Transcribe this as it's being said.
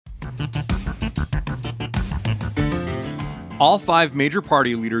All five major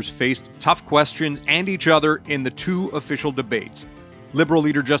party leaders faced tough questions and each other in the two official debates. Liberal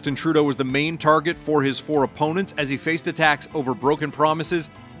leader Justin Trudeau was the main target for his four opponents as he faced attacks over broken promises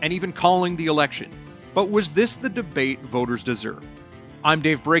and even calling the election. But was this the debate voters deserve? I'm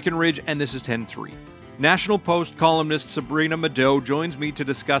Dave Breckenridge, and this is 10-3. National Post columnist Sabrina Mado joins me to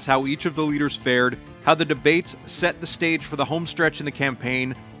discuss how each of the leaders fared, how the debates set the stage for the home stretch in the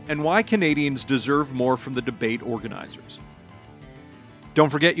campaign, and why Canadians deserve more from the debate organizers. Don't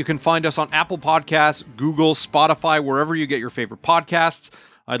forget, you can find us on Apple Podcasts, Google, Spotify, wherever you get your favorite podcasts.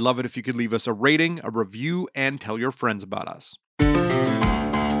 I'd love it if you could leave us a rating, a review, and tell your friends about us.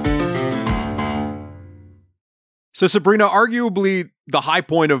 So, Sabrina, arguably the high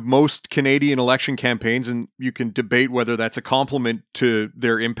point of most Canadian election campaigns, and you can debate whether that's a compliment to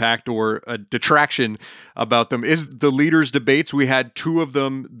their impact or a detraction about them, is the leaders' debates. We had two of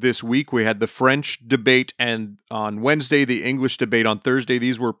them this week. We had the French debate and on Wednesday, the English debate on Thursday.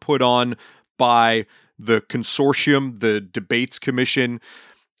 These were put on by the consortium, the Debates Commission.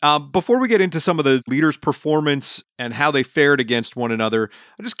 Before we get into some of the leaders' performance and how they fared against one another,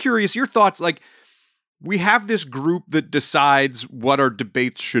 I'm just curious, your thoughts, we have this group that decides what our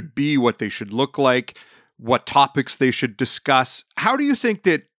debates should be, what they should look like, what topics they should discuss. How do you think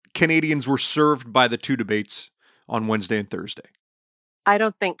that Canadians were served by the two debates on Wednesday and Thursday? I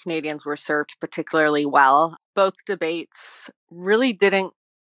don't think Canadians were served particularly well. Both debates really didn't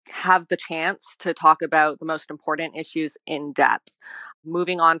have the chance to talk about the most important issues in depth.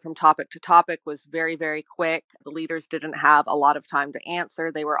 Moving on from topic to topic was very, very quick. The leaders didn't have a lot of time to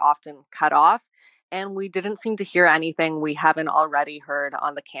answer. They were often cut off. And we didn't seem to hear anything we haven't already heard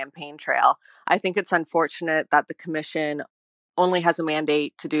on the campaign trail. I think it's unfortunate that the Commission only has a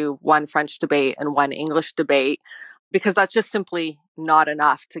mandate to do one French debate and one English debate, because that's just simply not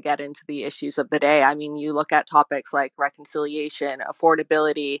enough to get into the issues of the day. I mean, you look at topics like reconciliation,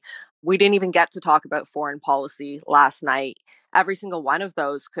 affordability. We didn't even get to talk about foreign policy last night. Every single one of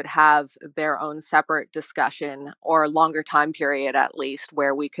those could have their own separate discussion or longer time period, at least,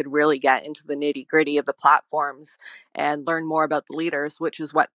 where we could really get into the nitty gritty of the platforms and learn more about the leaders, which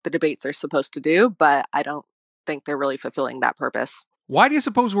is what the debates are supposed to do. But I don't think they're really fulfilling that purpose. Why do you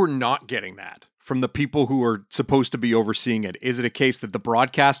suppose we're not getting that from the people who are supposed to be overseeing it? Is it a case that the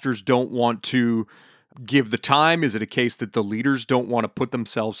broadcasters don't want to give the time? Is it a case that the leaders don't want to put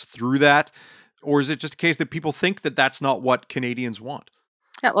themselves through that? Or is it just a case that people think that that's not what Canadians want?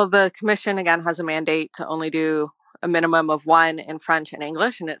 Yeah, well, the Commission, again, has a mandate to only do a minimum of one in French and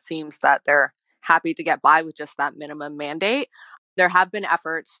English, and it seems that they're happy to get by with just that minimum mandate. There have been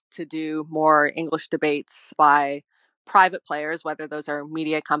efforts to do more English debates by private players, whether those are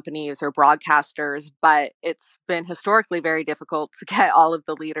media companies or broadcasters, but it's been historically very difficult to get all of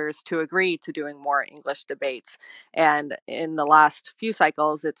the leaders to agree to doing more English debates. And in the last few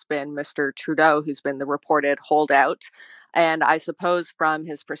cycles, it's been Mr. Trudeau who's been the reported holdout. And I suppose from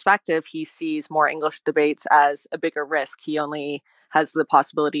his perspective, he sees more English debates as a bigger risk. He only has the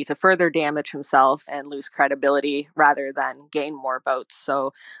possibility to further damage himself and lose credibility rather than gain more votes.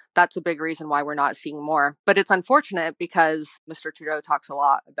 So that's a big reason why we're not seeing more. But it's unfortunate because Mr. Trudeau talks a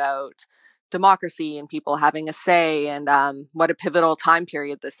lot about democracy and people having a say and what a pivotal time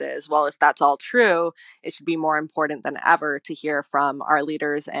period this is. Well, if that's all true, it should be more important than ever to hear from our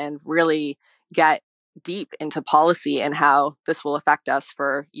leaders and really get deep into policy and how this will affect us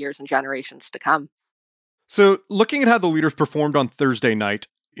for years and generations to come. So looking at how the leaders performed on Thursday night,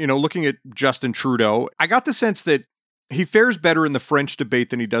 looking at Justin Trudeau, I got the sense that he fares better in the French debate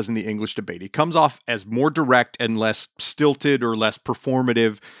than he does in the English debate. He comes off as more direct and less stilted or less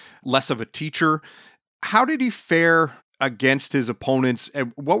performative, less of a teacher. How did he fare against his opponents?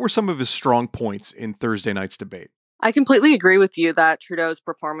 And what were some of his strong points in Thursday night's debate? I completely agree with you that Trudeau's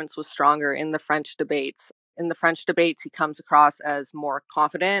performance was stronger in the French debates. In the French debates, he comes across as more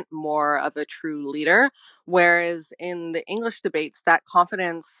confident, more of a true leader, whereas in the English debates, that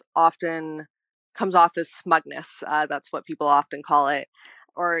confidence often comes off as smugness. That's what people often call it,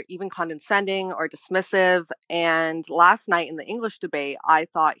 or even condescending or dismissive. And last night in the English debate, I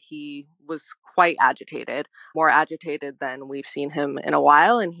thought he was quite agitated, more agitated than we've seen him in a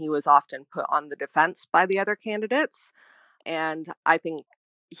while. And he was often put on the defense by the other candidates. And I think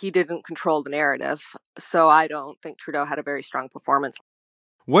he didn't control the narrative. So I don't think Trudeau had a very strong performance.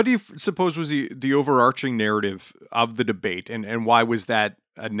 What do you suppose was the overarching narrative of the debate, and why was that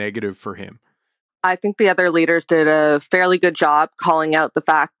a negative for him? I think the other leaders did a fairly good job calling out the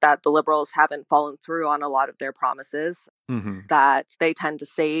fact that the Liberals haven't followed through on a lot of their promises, Mm-hmm. that they tend to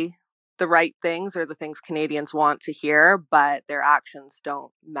say the right things or the things Canadians want to hear, but their actions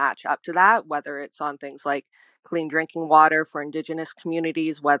don't match up to that, whether it's on things like clean drinking water for Indigenous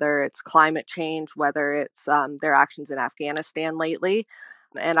communities, whether it's climate change, whether it's their actions in Afghanistan lately.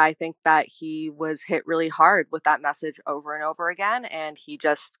 And I think that he was hit really hard with that message over and over again. And he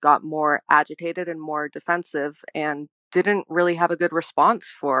just got more agitated and more defensive and didn't really have a good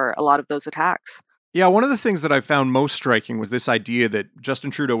response for a lot of those attacks. Yeah, one of the things that I found most striking was this idea that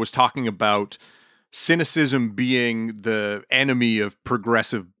Justin Trudeau was talking about cynicism being the enemy of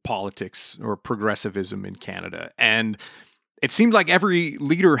progressive politics or progressivism in Canada. And it seemed like every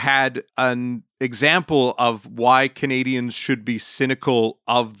leader had an example of why Canadians should be cynical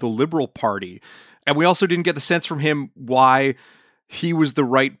of the Liberal Party. And we also didn't get the sense from him why he was the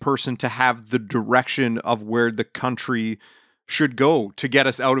right person to have the direction of where the country should go to get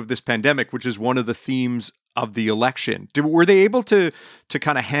us out of this pandemic, which is one of the themes of the election. Were they able to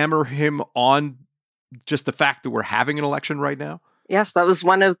kind of hammer him on just the fact that we're having an election right now? Yes, that was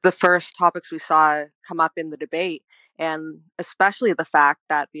one of the first topics we saw come up in the debate, and especially the fact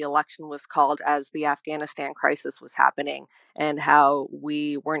that the election was called as the Afghanistan crisis was happening and how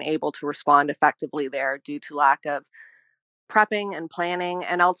we weren't able to respond effectively there due to lack of prepping and planning,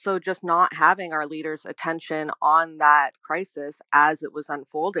 and also just not having our leaders' attention on that crisis as it was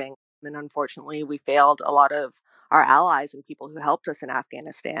unfolding. And unfortunately, we failed a lot of our allies and people who helped us in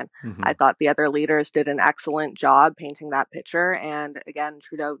Afghanistan. I thought the other leaders did an excellent job painting that picture. And again,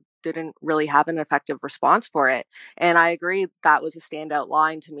 Trudeau didn't really have an effective response for it. And I agree that was a standout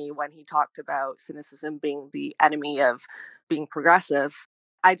line to me when he talked about cynicism being the enemy of being progressive.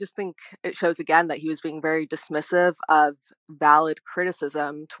 I just think it shows again that he was being very dismissive of valid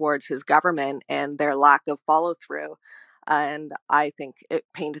criticism towards his government and their lack of follow through. And I think it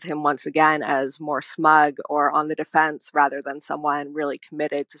painted him once again as more smug or on the defense rather than someone really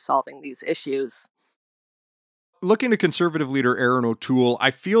committed to solving these issues. Looking to Conservative leader Erin O'Toole,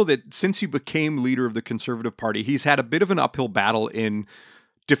 I feel that since he became leader of the Conservative Party, he's had a bit of an uphill battle in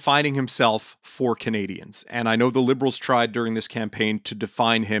defining himself for Canadians. And I know the Liberals tried during this campaign to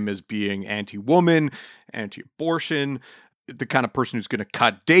define him as being anti-woman, anti-abortion, the kind of person who's going to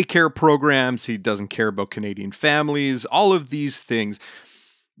cut daycare programs. He doesn't care about Canadian families, all of these things.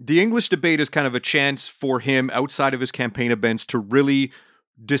 The English debate is kind of a chance for him outside of his campaign events to really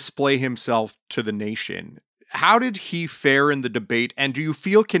display himself to the nation. How did he fare in the debate? And do you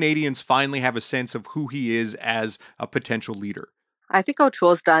feel Canadians finally have a sense of who he is as a potential leader? I think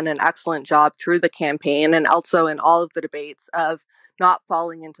O'Toole's done an excellent job through the campaign and also in all of the debates of not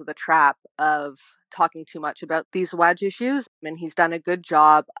falling into the trap of talking too much about these wedge issues. And he's done a good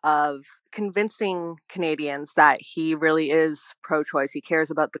job of convincing Canadians that he really is pro choice. He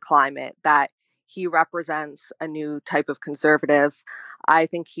cares about the climate, that he represents a new type of conservative. I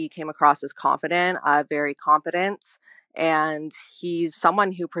think he came across as confident, very competent, and he's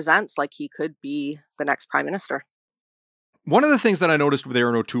someone who presents like he could be the next prime minister. One of the things that I noticed with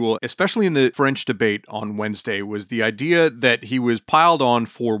Erin O'Toole, especially in the French debate on Wednesday, was the idea that he was piled on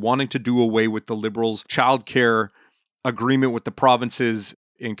for wanting to do away with the Liberals' childcare agreement with the provinces.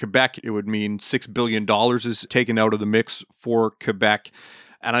 In Quebec, it would mean $6 billion is taken out of the mix for Quebec.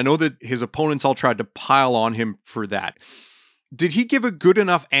 And I know that his opponents all tried to pile on him for that. Did he give a good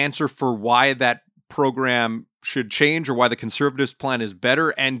enough answer for why that program should change or why the Conservatives' plan is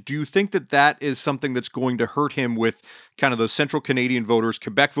better? And do you think that that is something that's going to hurt him with kind of those central Canadian voters,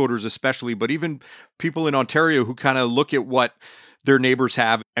 Quebec voters especially, but even people in Ontario who kind of look at what their neighbors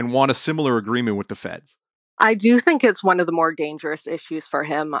have and want a similar agreement with the feds? I do think it's one of the more dangerous issues for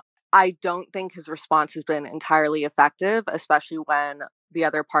him. I don't think his response has been entirely effective, especially when the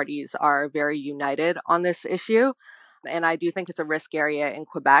other parties are very united on this issue. And I do think it's a risk area in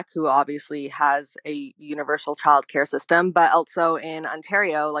Quebec, who obviously has a universal childcare system, but also in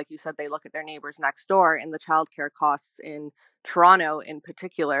Ontario, like you said, they look at their neighbors next door, and the childcare costs in Toronto in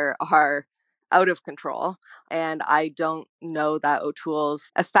particular are out of control. And I don't know that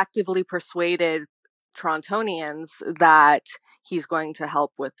O'Toole's effectively persuaded Torontonians that he's going to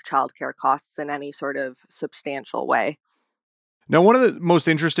help with childcare costs in any sort of substantial way. Now, one of the most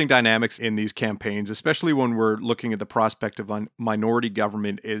interesting dynamics in these campaigns, especially when we're looking at the prospect of minority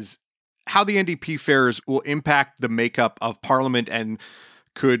government, is how the NDP fares will impact the makeup of Parliament and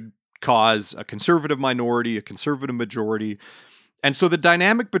could cause a Conservative minority, a Conservative majority. And so the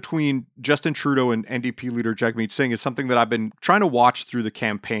dynamic between Justin Trudeau and NDP leader Jagmeet Singh is something that I've been trying to watch through the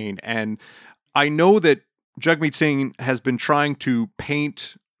campaign. And I know that Jagmeet Singh has been trying to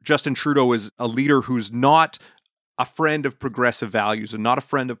paint Justin Trudeau as a leader who's not a friend of progressive values and not a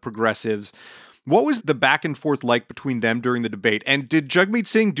friend of progressives. What was the back and forth like between them during the debate? And did Jagmeet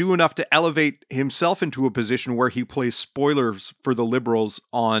Singh do enough to elevate himself into a position where he plays spoilers for the Liberals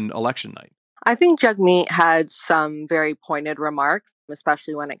on election night? I think Jagmeet had some very pointed remarks,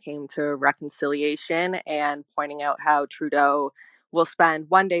 especially when it came to reconciliation and pointing out how Trudeau will spend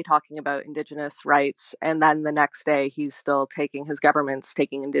one day talking about Indigenous rights, and then the next day he's still his government's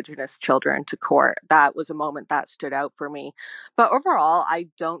taking Indigenous children to court. That was a moment that stood out for me. But overall, I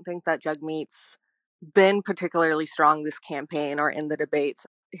don't think that Jagmeet's been particularly strong this campaign or in the debates.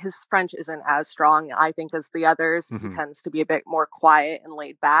 His French isn't as strong, I think, as the others. He Mhm. tends to be a bit more quiet and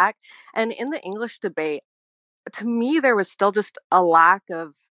laid back. And in the English debate, to me, there was still just a lack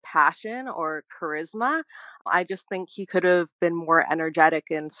of passion or charisma. I just think he could have been more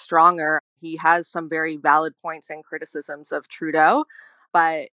energetic and stronger. He has some very valid points and criticisms of Trudeau.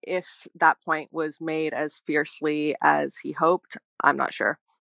 But if that point was made as fiercely as he hoped, I'm not sure.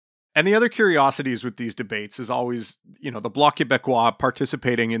 And the other curiosities with these debates is always, the Bloc Québécois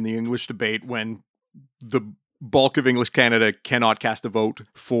participating in the English debate when the bulk of English Canada cannot cast a vote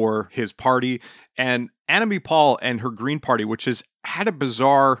for his party. And Annamie Paul and her Green Party, which has had a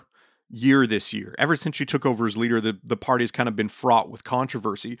bizarre year this year. Ever since she took over as leader, the party's kind of been fraught with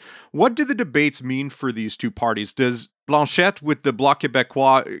controversy. What do the debates mean for these two parties? Does Blanchette with the Bloc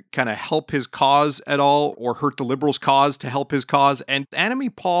Québécois kind of help his cause at all, or hurt the Liberals' cause to help his cause? And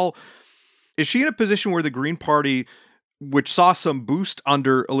Annamie Paul, is she in a position where the Green Party, which saw some boost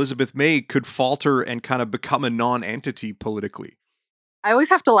under Elizabeth May, could falter and kind of become a non-entity politically? I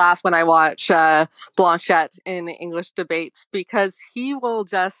always have to laugh when I watch Blanchette in English debates because he will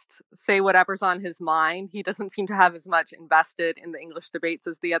just say whatever's on his mind. He doesn't seem to have as much invested in the English debates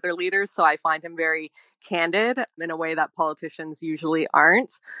as the other leaders, so I find him very candid in a way that politicians usually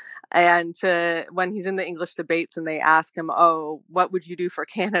aren't. And when he's in the English debates and they ask him, "Oh, what would you do for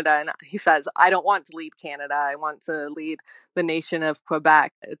Canada?" and he says, "I don't want to lead Canada. I want to lead the nation of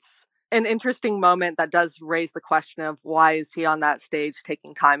Quebec." It's an interesting moment that does raise the question of why is he on that stage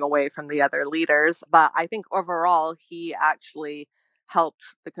taking time away from the other leaders. But I think overall he actually helped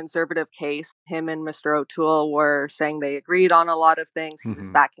the conservative case. Him and Mr. O'Toole were saying they agreed on a lot of things. He was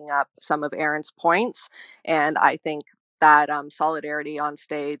Mm-hmm. backing up some of Aaron's points, and I think that solidarity on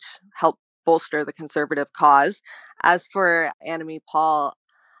stage helped bolster the conservative cause. As for Annamie Paul,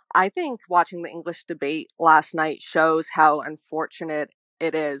 I think watching the English debate last night shows how unfortunate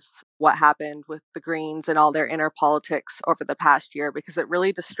it is what happened with the Greens and all their inner politics over the past year because it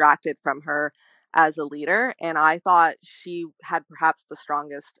really distracted from her as a leader. And I thought she had perhaps the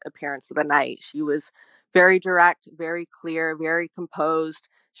strongest appearance of the night. She was very direct, very clear, very composed.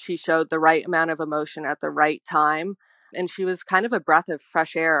 She showed the right amount of emotion at the right time. And she was kind of a breath of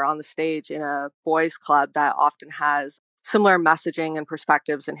fresh air on the stage in a boys' club that often has similar messaging and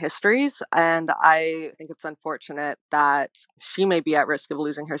perspectives and histories. And I think it's unfortunate that she may be at risk of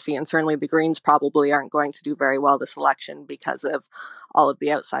losing her seat. And certainly the Greens probably aren't going to do very well this election because of all of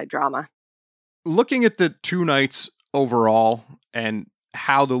the outside drama. Looking at the two nights overall and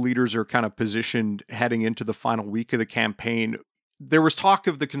how the leaders are kind of positioned heading into the final week of the campaign, there was talk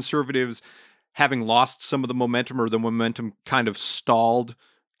of the Conservatives having lost some of the momentum, or the momentum kind of stalled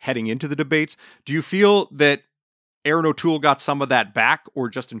heading into the debates. Do you feel that Aaron O'Toole got some of that back, or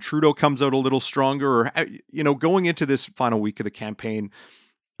Justin Trudeau comes out a little stronger? Or, going into this final week of the campaign,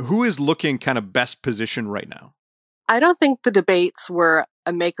 who is looking kind of best positioned right now? I don't think the debates were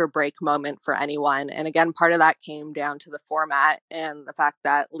a make or break moment for anyone. And again, part of that came down to the format and the fact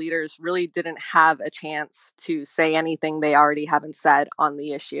that leaders really didn't have a chance to say anything they already haven't said on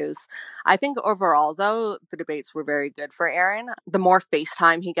the issues. I think overall, though, the debates were very good for Aaron. The more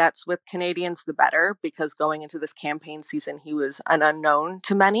FaceTime he gets with Canadians, the better, because going into this campaign season, he was an unknown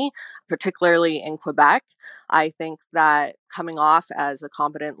to many, particularly in Quebec. I think that coming off as a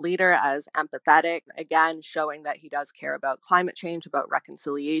competent leader, as empathetic, again, showing that he does care about climate change, about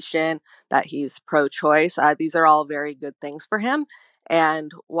reconciliation, that he's pro choice, these are all very good things for him.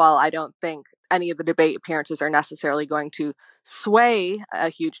 And while I don't think any of the debate appearances are necessarily going to sway a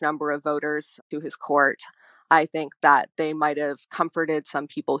huge number of voters to his court, I think that they might have comforted some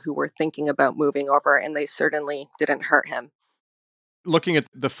people who were thinking about moving over, and they certainly didn't hurt him. Looking at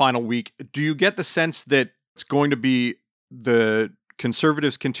the final week, do you get the sense that it's going to be the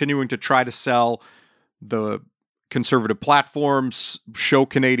Conservatives continuing to try to sell the Conservative platforms, show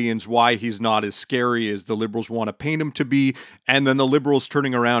Canadians why he's not as scary as the Liberals want to paint him to be, and then the Liberals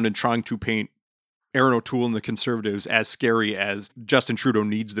turning around and trying to paint Aaron O'Toole and the Conservatives as scary as Justin Trudeau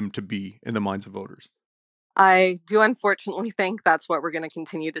needs them to be in the minds of voters? I do unfortunately think that's what we're going to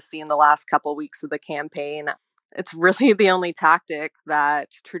continue to see in the last couple weeks of the campaign. It's really the only tactic that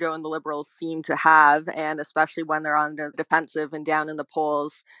Trudeau and the Liberals seem to have, and especially when they're on the defensive and down in the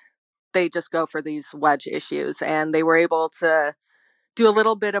polls, they just go for these wedge issues. And they were able to do a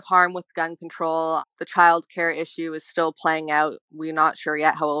little bit of harm with gun control. The child care issue is still playing out. We're not sure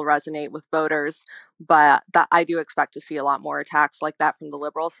yet how it will resonate with voters, but that I do expect to see a lot more attacks like that from the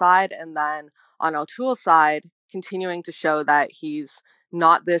Liberal side. And then on O'Toole's side, continuing to show that he's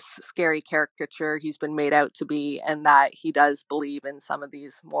not this scary caricature he's been made out to be, and that he does believe in some of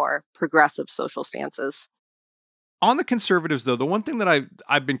these more progressive social stances. On the Conservatives, though, the one thing that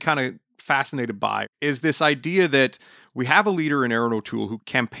I've been kind of fascinated by is this idea that we have a leader in Erin O'Toole who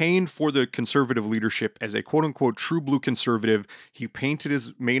campaigned for the Conservative leadership as a quote-unquote true blue Conservative. He painted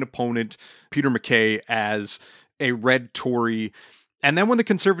his main opponent, Peter MacKay, as a red Tory. And then when the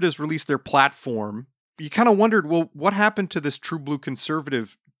Conservatives released their platform, you kind of wondered, well, what happened to this true blue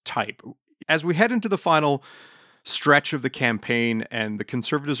Conservative type? As we head into the final stretch of the campaign and the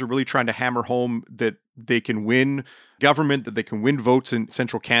Conservatives are really trying to hammer home that they can win government, that they can win votes in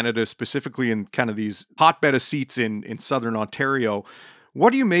central Canada, specifically in kind of these hotbed of seats in southern Ontario.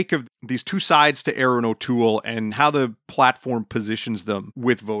 What do you make of these two sides to Erin O'Toole and how the platform positions them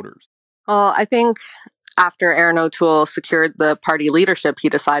with voters? Well, I think after Erin O'Toole secured the party leadership, he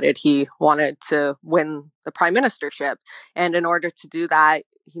decided he wanted to win the prime ministership. And in order to do that,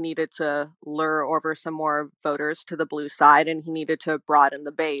 he needed to lure over some more voters to the blue side, and he needed to broaden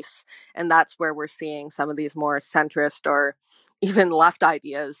the base. And that's where we're seeing some of these more centrist or even left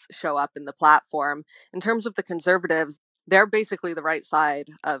ideas show up in the platform. In terms of the Conservatives, they're basically the right side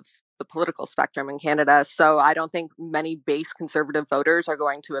of the political spectrum in Canada. So I don't think many base Conservative voters are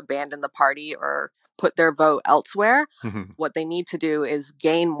going to abandon the party or put their vote elsewhere. Mm-hmm. What they need to do is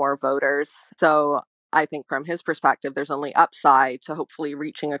gain more voters. So I think from his perspective, there's only upside to hopefully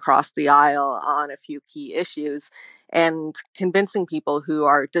reaching across the aisle on a few key issues and convincing people who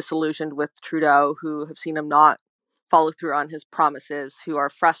are disillusioned with Trudeau, who have seen him not follow through on his promises, who are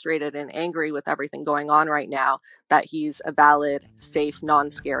frustrated and angry with everything going on right now, that he's a valid, safe,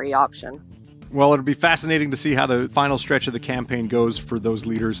 non-scary option. Well, it'll be fascinating to see how the final stretch of the campaign goes for those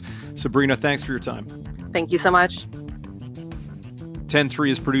leaders. Sabrina, thanks for your time. Thank you so much. 10-3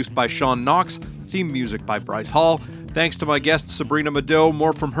 is produced by Sean Knox, theme music by Bryce Hall. Thanks to my guest, Sabrina Mado.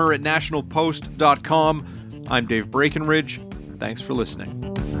 More from her at nationalpost.com. I'm Dave Breckenridge. Thanks for listening.